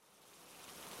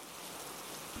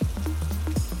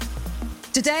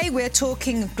Today we're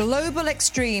talking global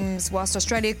extremes. Whilst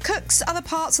Australia cooks, other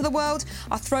parts of the world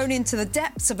are thrown into the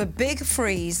depths of a big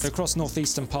freeze. Across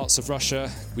northeastern parts of Russia,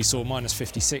 we saw minus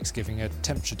 56, giving a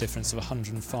temperature difference of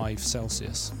 105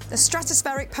 Celsius. The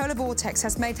stratospheric polar vortex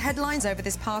has made headlines over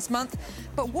this past month,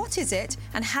 but what is it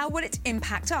and how will it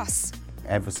impact us?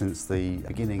 Ever since the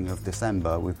beginning of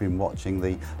December, we've been watching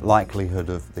the likelihood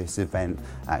of this event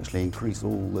actually increase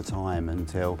all the time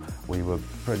until we were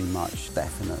pretty much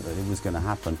definite that it was going to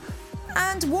happen.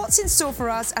 And what's in store for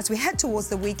us as we head towards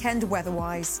the weekend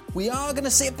weather-wise? We are going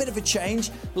to see a bit of a change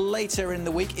later in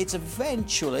the week. It's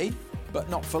eventually, but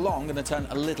not for long, going to turn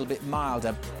a little bit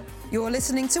milder. You're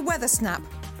listening to Weather Snap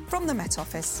from the Met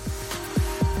Office.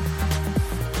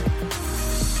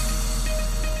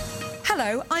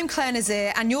 Hello, I'm Claire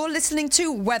Nazir and you're listening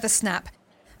to Weather Snap,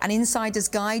 an insider's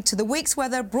guide to the week's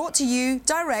weather brought to you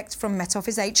direct from Met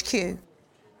Office HQ.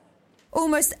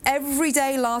 Almost every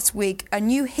day last week, a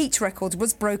new heat record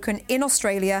was broken in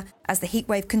Australia as the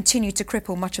heatwave continued to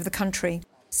cripple much of the country.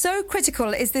 So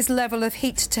critical is this level of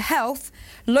heat to health,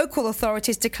 local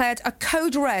authorities declared a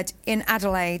code red in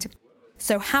Adelaide.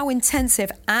 So how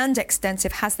intensive and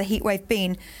extensive has the heatwave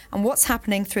been and what's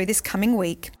happening through this coming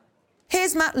week?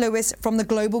 Here's Matt Lewis from the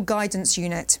Global Guidance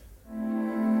Unit.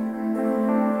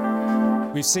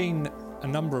 We've seen a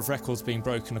number of records being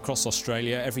broken across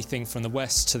Australia, everything from the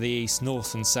west to the east,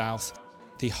 north and south.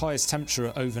 The highest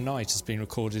temperature overnight has been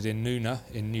recorded in Noona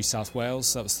in New South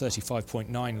Wales. That was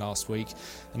 35.9 last week.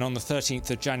 And on the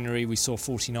 13th of January, we saw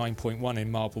 49.1 in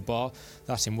Marble Bar,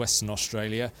 that in Western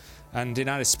Australia. And in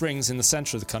Alice Springs, in the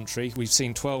centre of the country, we've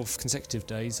seen 12 consecutive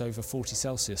days over 40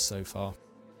 Celsius so far.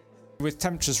 With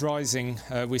temperatures rising,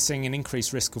 we're seeing an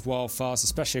increased risk of wildfires,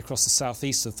 especially across the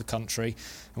southeast of the country.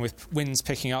 And with winds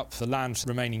picking up, the land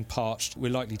remaining parched,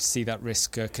 we're likely to see that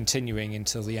risk continuing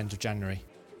until the end of January.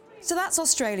 So that's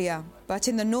Australia, but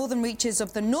in the northern reaches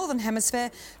of the northern hemisphere,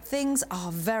 things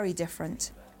are very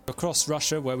different. Across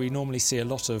Russia, where we normally see a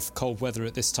lot of cold weather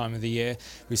at this time of the year,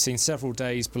 we've seen several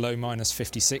days below minus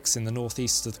 56 in the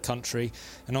northeast of the country.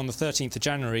 And on the 13th of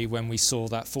January, when we saw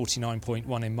that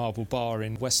 49.1 in Marble Bar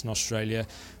in Western Australia,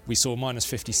 we saw minus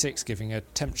 56, giving a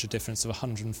temperature difference of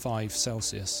 105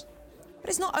 Celsius. But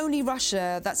it's not only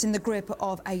Russia that's in the grip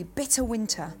of a bitter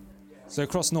winter. So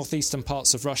across northeastern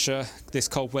parts of Russia, this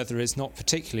cold weather is not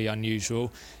particularly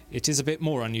unusual. It is a bit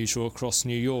more unusual across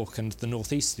New York and the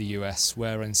northeast of the US,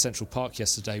 where in Central Park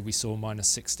yesterday we saw minus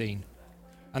 16.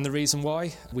 And the reason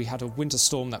why? We had a winter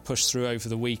storm that pushed through over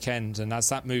the weekend, and as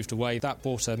that moved away, that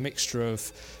brought a mixture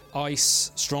of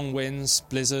ice, strong winds,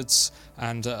 blizzards,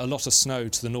 and a lot of snow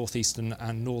to the northeastern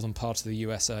and northern part of the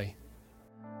USA.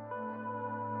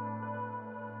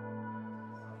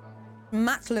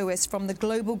 Matt Lewis from the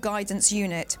Global Guidance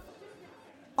Unit.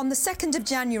 On the 2nd of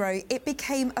January, it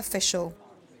became official.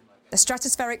 The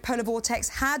stratospheric polar vortex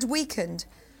had weakened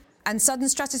and sudden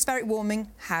stratospheric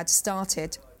warming had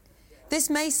started. This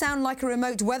may sound like a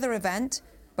remote weather event,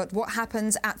 but what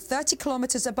happens at 30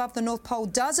 kilometres above the North Pole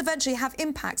does eventually have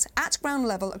impacts at ground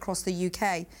level across the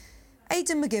UK.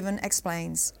 Aidan McGivern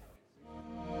explains.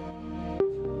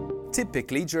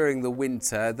 Typically, during the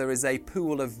winter, there is a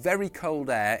pool of very cold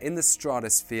air in the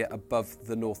stratosphere above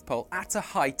the North Pole at a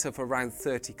height of around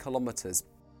 30 kilometres.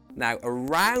 Now,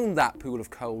 around that pool of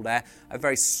cold air, a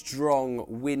very strong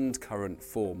wind current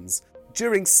forms.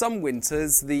 During some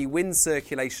winters, the wind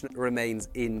circulation remains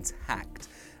intact,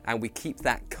 and we keep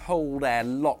that cold air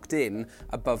locked in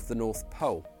above the North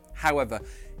Pole. However,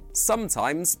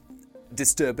 sometimes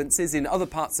disturbances in other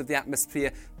parts of the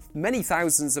atmosphere many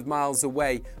thousands of miles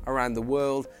away around the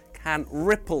world can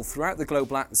ripple throughout the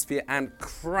global atmosphere and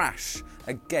crash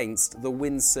against the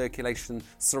wind circulation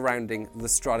surrounding the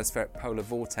stratospheric polar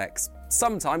vortex,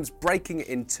 sometimes breaking it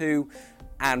in two,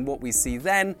 and what we see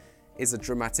then is a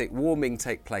dramatic warming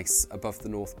take place above the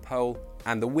North Pole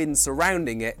and the wind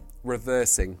surrounding it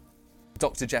reversing.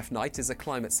 Dr. Jeff Knight is a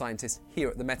climate scientist here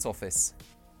at the Met Office.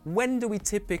 When do we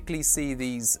typically see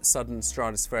these sudden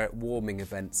stratospheric warming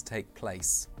events take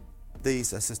place?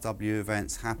 These SSW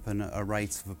events happen at a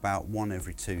rate of about 1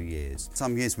 every 2 years.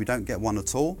 Some years we don't get one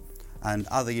at all, and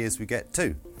other years we get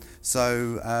 2.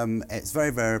 So it's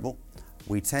very variable.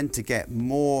 We tend to get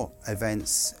more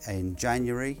events in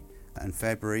January and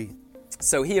February.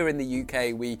 So here in the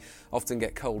UK, we often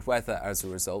get cold weather as a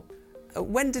result.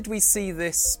 When did we see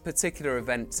this particular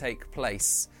event take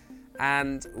place?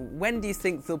 And when do you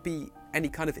think there'll be any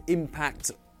kind of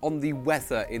impact on the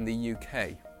weather in the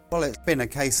UK? Well, it's been a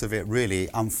case of it really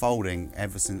unfolding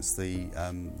ever since the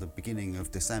beginning of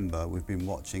December. We've been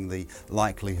watching the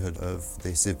likelihood of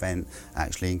this event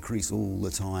actually increase all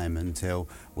the time until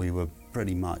we were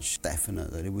pretty much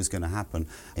definite that it was going to happen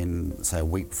in, say, a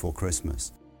week before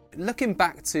Christmas. Looking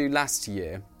back to last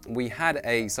year, we had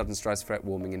a southern stratospheric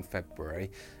warming in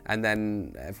February, and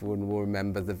then everyone will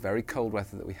remember the very cold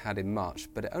weather that we had in March,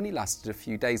 but it only lasted a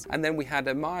few days. And then we had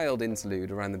a mild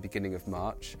interlude around the beginning of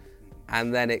March,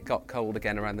 and then it got cold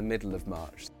again around the middle of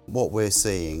March. What we're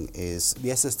seeing is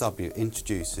the SSW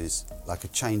introduces like a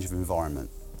change of environment,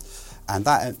 and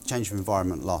that change of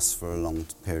environment lasts for a long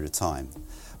period of time.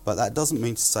 But that doesn't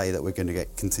mean to say that we're going to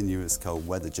get continuous cold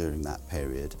weather during that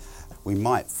period. We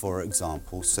might, for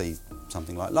example, see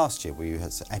something like last year where you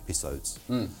had episodes.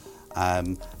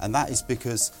 And that is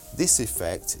because this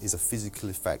effect is a physical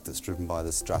effect that's driven by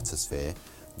the stratosphere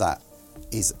that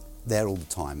is there all the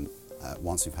time.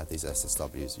 Once we've had these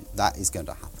SSWs, that is going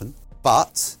to happen.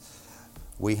 But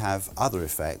we have other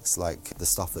effects like the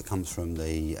stuff that comes from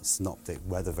the synoptic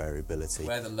weather variability.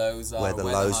 Where the lows are, where the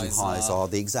lows and highs are,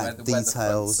 the exact where the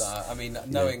details. Weather fronts are. I mean,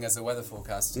 knowing as a weather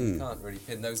forecaster, you can't really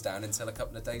pin those down until a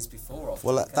couple of days before.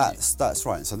 Often, well, that's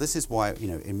right. So this is why, you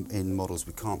know, in models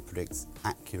we can't predict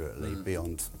accurately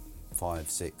beyond 5,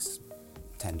 6,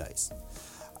 10 days.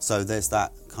 So there's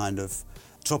that kind of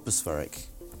tropospheric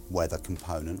weather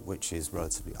component, which is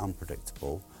relatively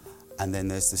unpredictable. And then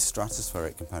there's this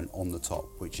stratospheric component on the top,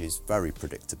 which is very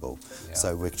predictable. Yeah.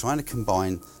 So we're trying to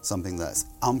combine something that's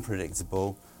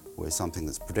unpredictable with something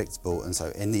that's predictable, and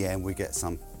so in the end we get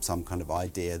some kind of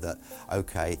idea that,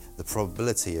 okay, the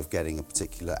probability of getting a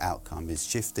particular outcome is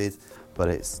shifted, but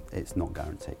it's not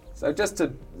guaranteed. So just to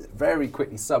very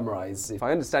quickly summarise, if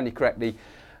I understand you correctly,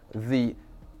 the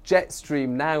jet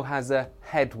stream now has a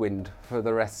headwind for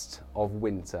the rest of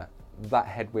winter. That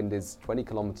headwind is 20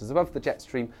 kilometres above the jet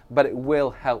stream, but it will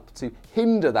help to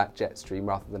hinder that jet stream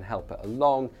rather than help it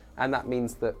along, and that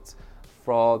means that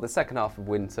for the second half of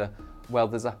winter, well,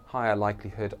 there's a higher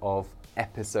likelihood of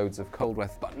episodes of cold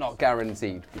weather, but not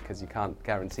guaranteed, because you can't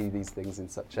guarantee these things in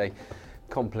such a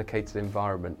complicated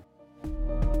environment.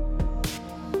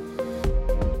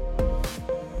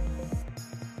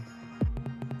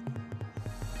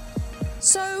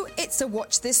 So it's a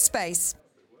watch this space.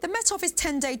 The Met Office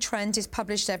 10-day trend is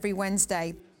published every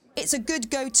Wednesday. It's a good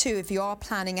go-to if you are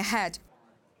planning ahead.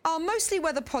 Our Mostly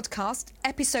Weather podcast,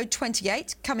 episode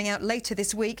 28, coming out later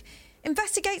this week,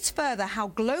 investigates further how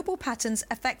global patterns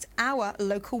affect our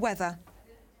local weather.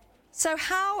 So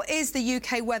how is the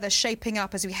UK weather shaping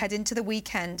up as we head into the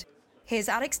weekend? Here's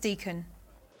Alex Deacon.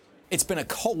 It's been a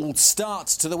cold start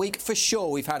to the week for sure.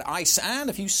 We've had ice and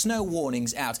a few snow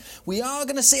warnings out. We are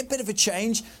going to see a bit of a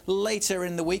change later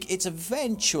in the week. It's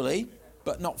eventually,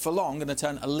 but not for long, going to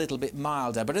turn a little bit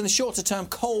milder. But in the shorter term,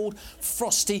 cold,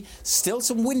 frosty, still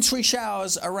some wintry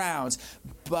showers around.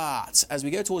 But as we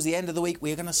go towards the end of the week,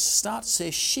 we're going to start to see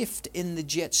a shift in the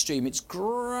jet stream. It's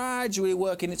gradually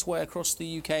working its way across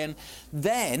the UK, and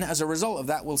then, as a result of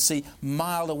that, we'll see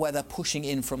milder weather pushing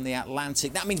in from the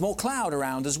Atlantic. That means more cloud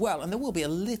around as well, and there will be a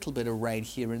little bit of rain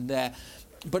here and there.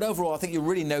 But overall, I think you'll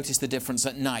really notice the difference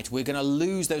at night. We're going to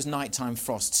lose those nighttime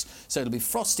frosts. So it'll be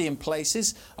frosty in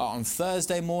places on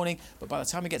Thursday morning, but by the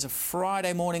time we get to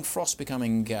Friday morning, frost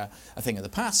becoming a thing of the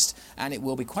past, and it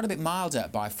will be quite a bit milder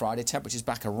by Friday. Temperatures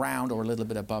back around or a little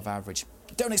bit above average.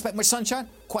 Don't expect much sunshine,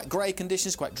 quite grey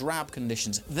conditions, quite drab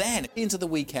conditions. Then, into the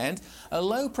weekend, a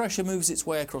low pressure moves its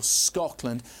way across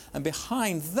Scotland, and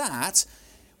behind that,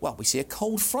 well, we see a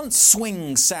cold front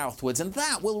swing southwards, and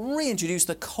that will reintroduce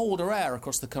the colder air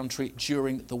across the country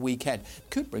during the weekend.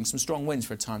 Could bring some strong winds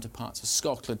for a time to parts of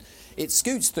Scotland. It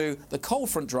scoots through, the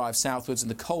cold front drives southwards, and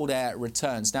the cold air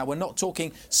returns. Now, we're not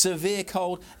talking severe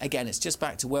cold. Again, it's just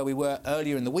back to where we were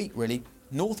earlier in the week, really.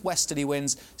 Northwesterly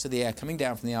winds, so the air coming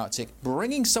down from the Arctic,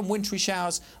 bringing some wintry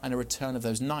showers and a return of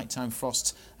those nighttime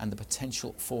frosts and the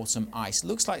potential for some ice.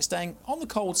 Looks like staying on the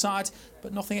cold side,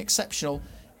 but nothing exceptional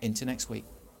into next week.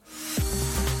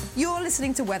 You're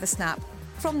listening to Weather Snap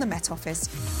from the Met Office.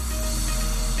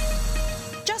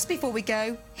 Just before we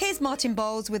go, here's Martin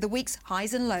Bowles with the week's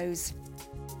highs and lows.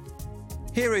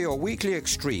 Here are your weekly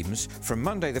extremes from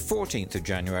Monday the 14th of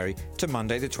January to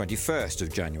Monday the 21st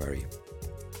of January.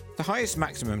 The highest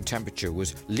maximum temperature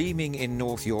was Leaming in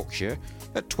North Yorkshire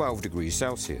at 12 degrees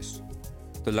Celsius.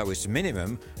 The lowest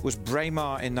minimum was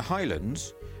Braemar in the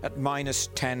Highlands at minus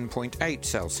 10.8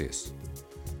 Celsius.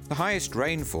 The highest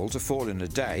rainfall to fall in a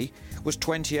day was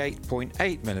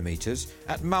 28.8 millimetres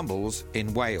at Mumbles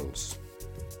in Wales.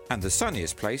 And the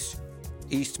sunniest place,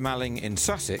 East Malling in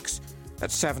Sussex, at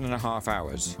 7.5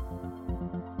 hours.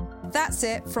 That's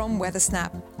it from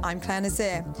WeatherSnap. I'm Claire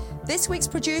Nazir. This week's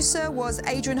producer was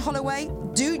Adrian Holloway.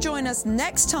 Do join us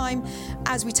next time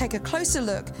as we take a closer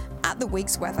look at the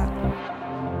week's weather.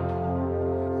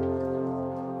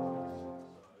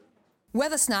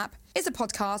 WeatherSnap is a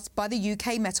podcast by the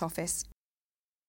UK Met Office.